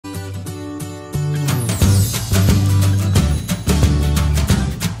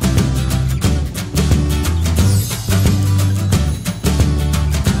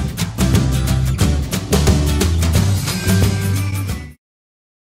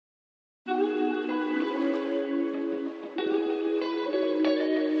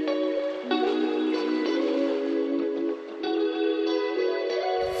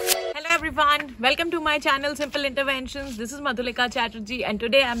everyone, welcome to my channel Simple Interventions. This is Madhulika Chatterjee and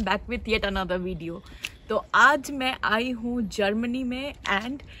today I'm back with yet another video. तो आज मैं आई हूँ Germany में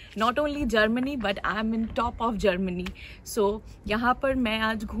and not only Germany but I am in top of Germany. सो यहाँ पर मैं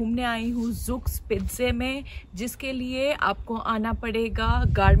आज घूमने आई हूँ ZUGSPITZE में, जिसके लिए आपको आना पड़ेगा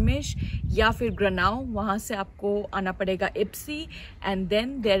गार्मिश या फिर ग्रनाउ. वहाँ से आपको आना पड़ेगा इप्सी and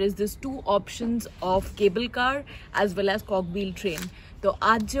then there is this 2 options of cable car as well as कॉकव्हील train. तो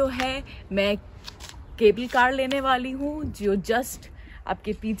आज जो है मैं केबल कार लेने वाली हूँ जो जस्ट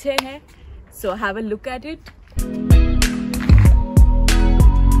आपके पीछे है. So have a look at it.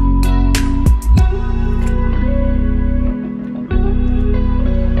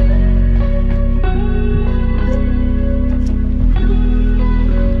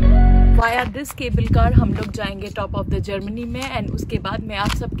 Via this cable car हम लोग जाएंगे टॉप ऑफ द जर्मनी में एंड उसके बाद मैं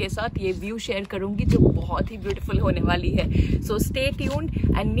आप सबके साथ ये व्यू शेयर करूंगी जो बहुत ही ब्यूटीफुल होने वाली है. So stay tuned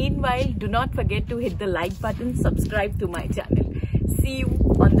and meanwhile do not forget to hit the like button, subscribe to my channel. See you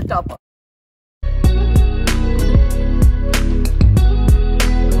on the top of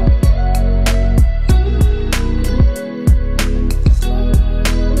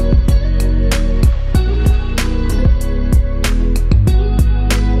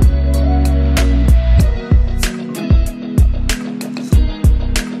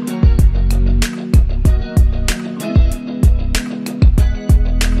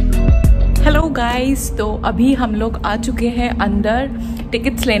guys. तो अभी हम लोग आ चुके हैं अंदर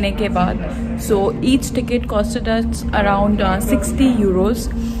टिकट्स लेने के बाद. So each ticket costed us around 60 euros.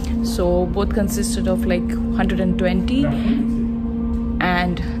 So both consisted of like 120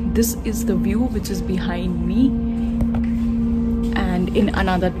 and this is the view which is behind me. And in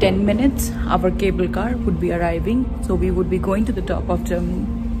another 10 minutes our cable car would be arriving, so we would be going to the top of Germany.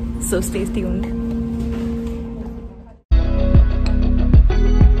 So stay tuned.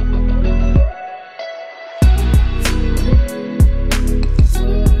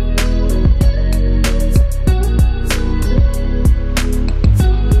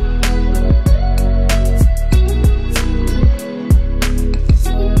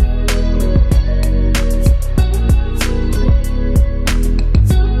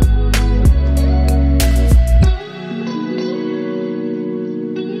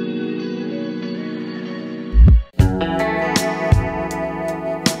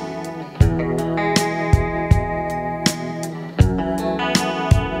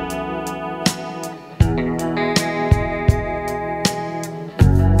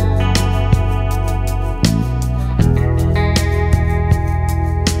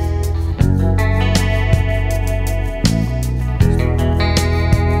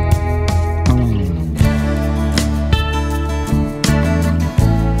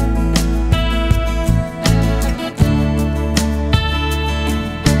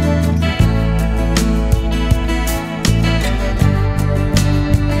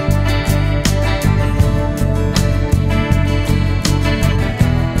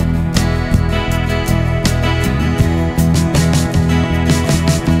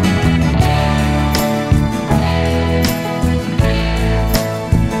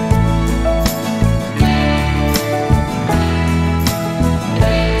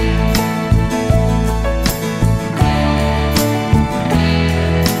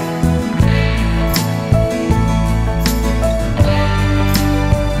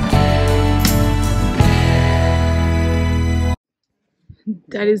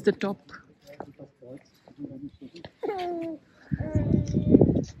 That is the top.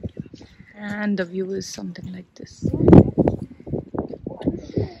 And the view is something like this.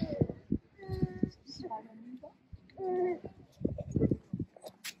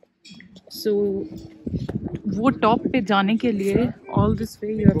 So वो top पे जाने के लिए all this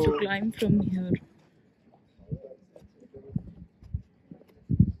way you have to climb from here.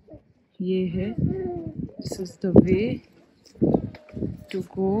 ये है, this is the way to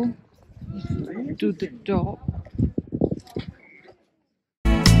go to the top.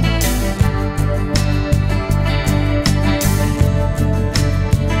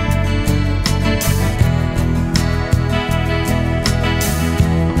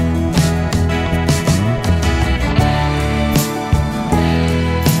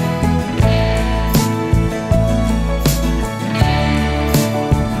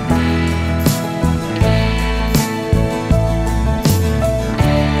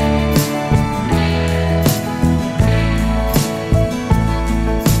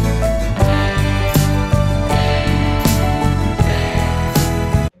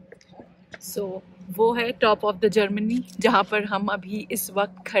 सो वो है top of the Germany जहाँ पर हम अभी इस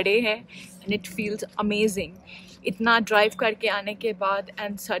वक्त खड़े हैं एंड इट फील्स अमेजिंग। इतना ड्राइव करके आने के बाद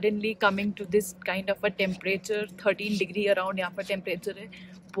and suddenly coming to this kind of a temperature 13 degree around यहाँ पर टेम्परेचर है,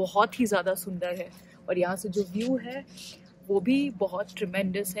 बहुत ही ज़्यादा सुंदर है। और यहाँ से जो व्यू है वो भी बहुत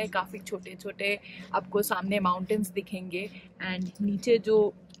ट्रिमेंडस है। काफ़ी छोटे छोटे आपको सामने माउंटेन्स दिखेंगे एंड नीचे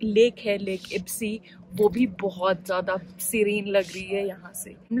जो लेक है, लेक इप्सी, वो भी बहुत ज़्यादा सीरीन लग रही है यहाँ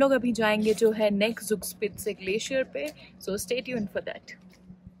से। हम लोग अभी जाएंगे जो है नेक्स्ट ज़ुगस्पिट्ज़े ग्लेशियर पे, so stay tuned for that.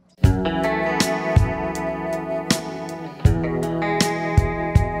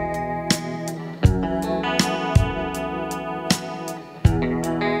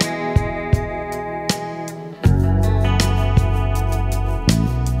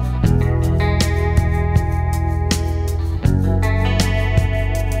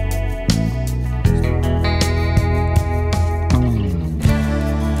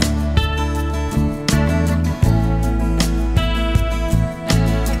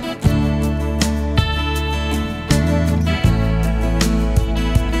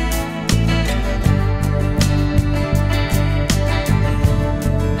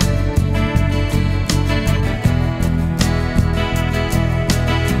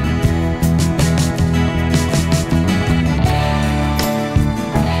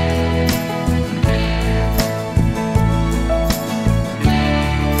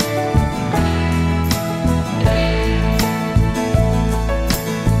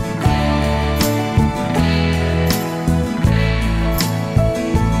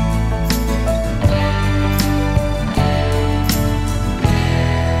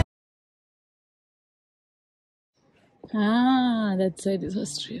 Ah, that side is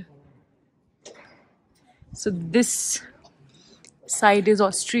Austria. So this side is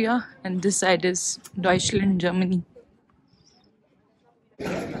Austria and this side is Deutschland, Germany.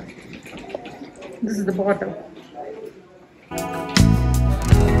 This is the border.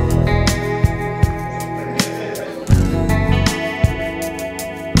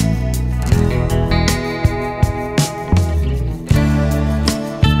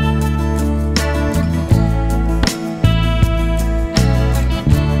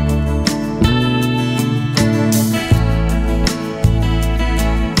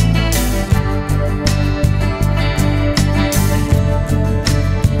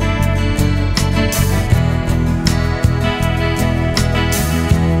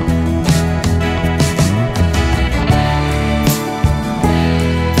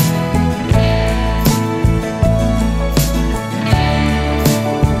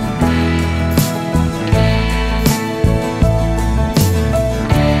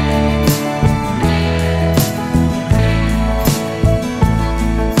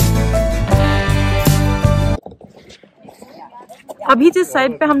 अभी जिस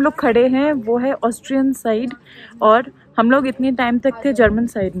साइड पे हम लोग खड़े हैं वो है ऑस्ट्रियन साइड और हम लोग इतने टाइम तक थे जर्मन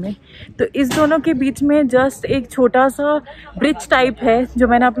साइड में। तो इस दोनों के बीच में जस्ट एक छोटा सा ब्रिज टाइप है जो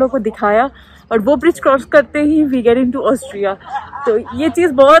मैंने आप लोगों को दिखाया, और वो ब्रिज क्रॉस करते ही वी गेट इनटू ऑस्ट्रिया। तो ये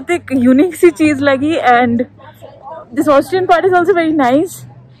चीज़ बहुत एक यूनिक सी चीज़ लगी and this Austrian part is also very nice.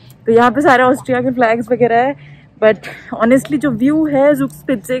 तो यहाँ पे सारे ऑस्ट्रिया के फ्लैग्स वगैरह है, बट ऑनेस्टली जो व्यू है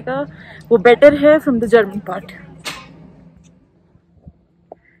ज़ुगस्पिट्ज़े का वो बेटर है फ्रॉम द जर्मन पार्ट।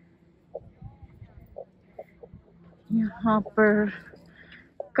 यहाँ पर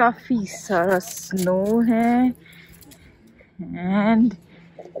काफी सारा स्नो है and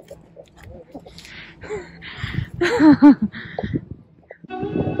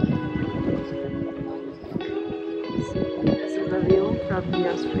this is a view from the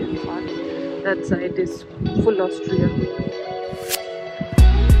Austrian part. That side is full Austria.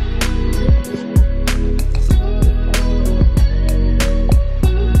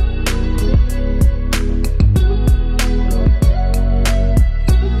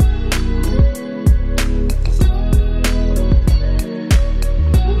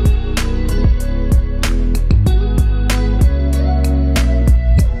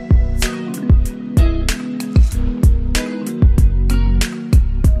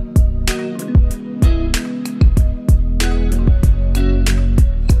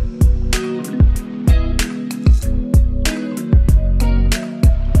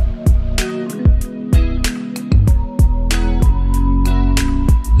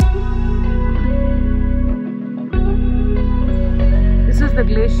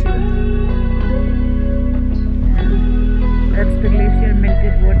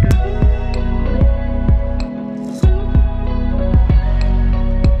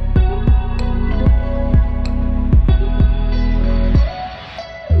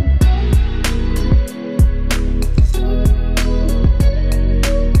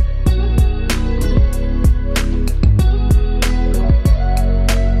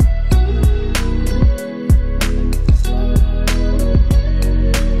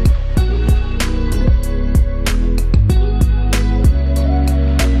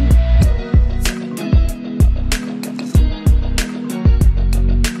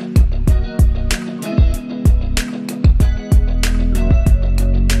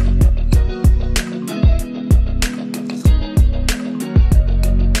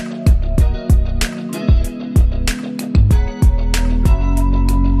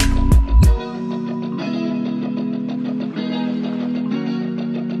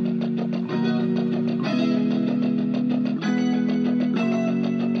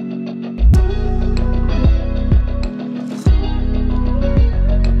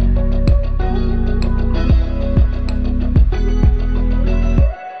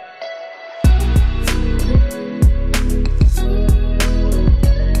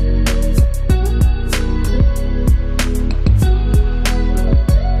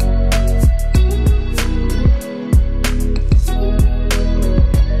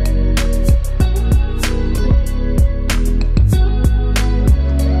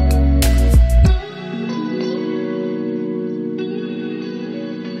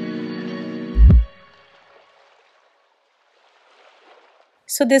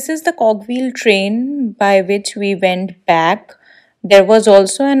 So this is the cogwheel train by which we went back. There was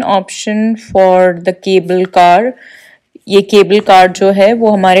also an option for the cable car. ये cable car जो है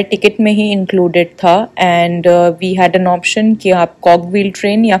वो हमारे ticket में ही included था and we had an option कि आप कॉग wheel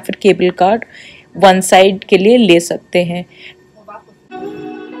train या फिर केबल कार वन साइड के लिए ले सकते हैं.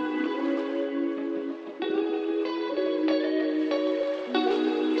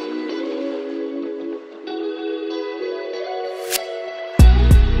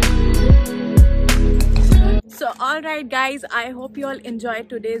 So alright guys, I hope you all enjoyed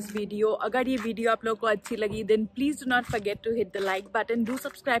today's video. अगर ये वीडियो आप लोगों को अच्छी लगी then please do not forget to hit the like button. Do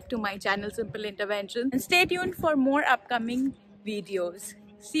subscribe to my channel Simple Intervention and stay tuned for more upcoming videos.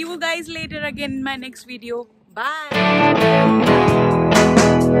 See you guys later again in my next video. Bye.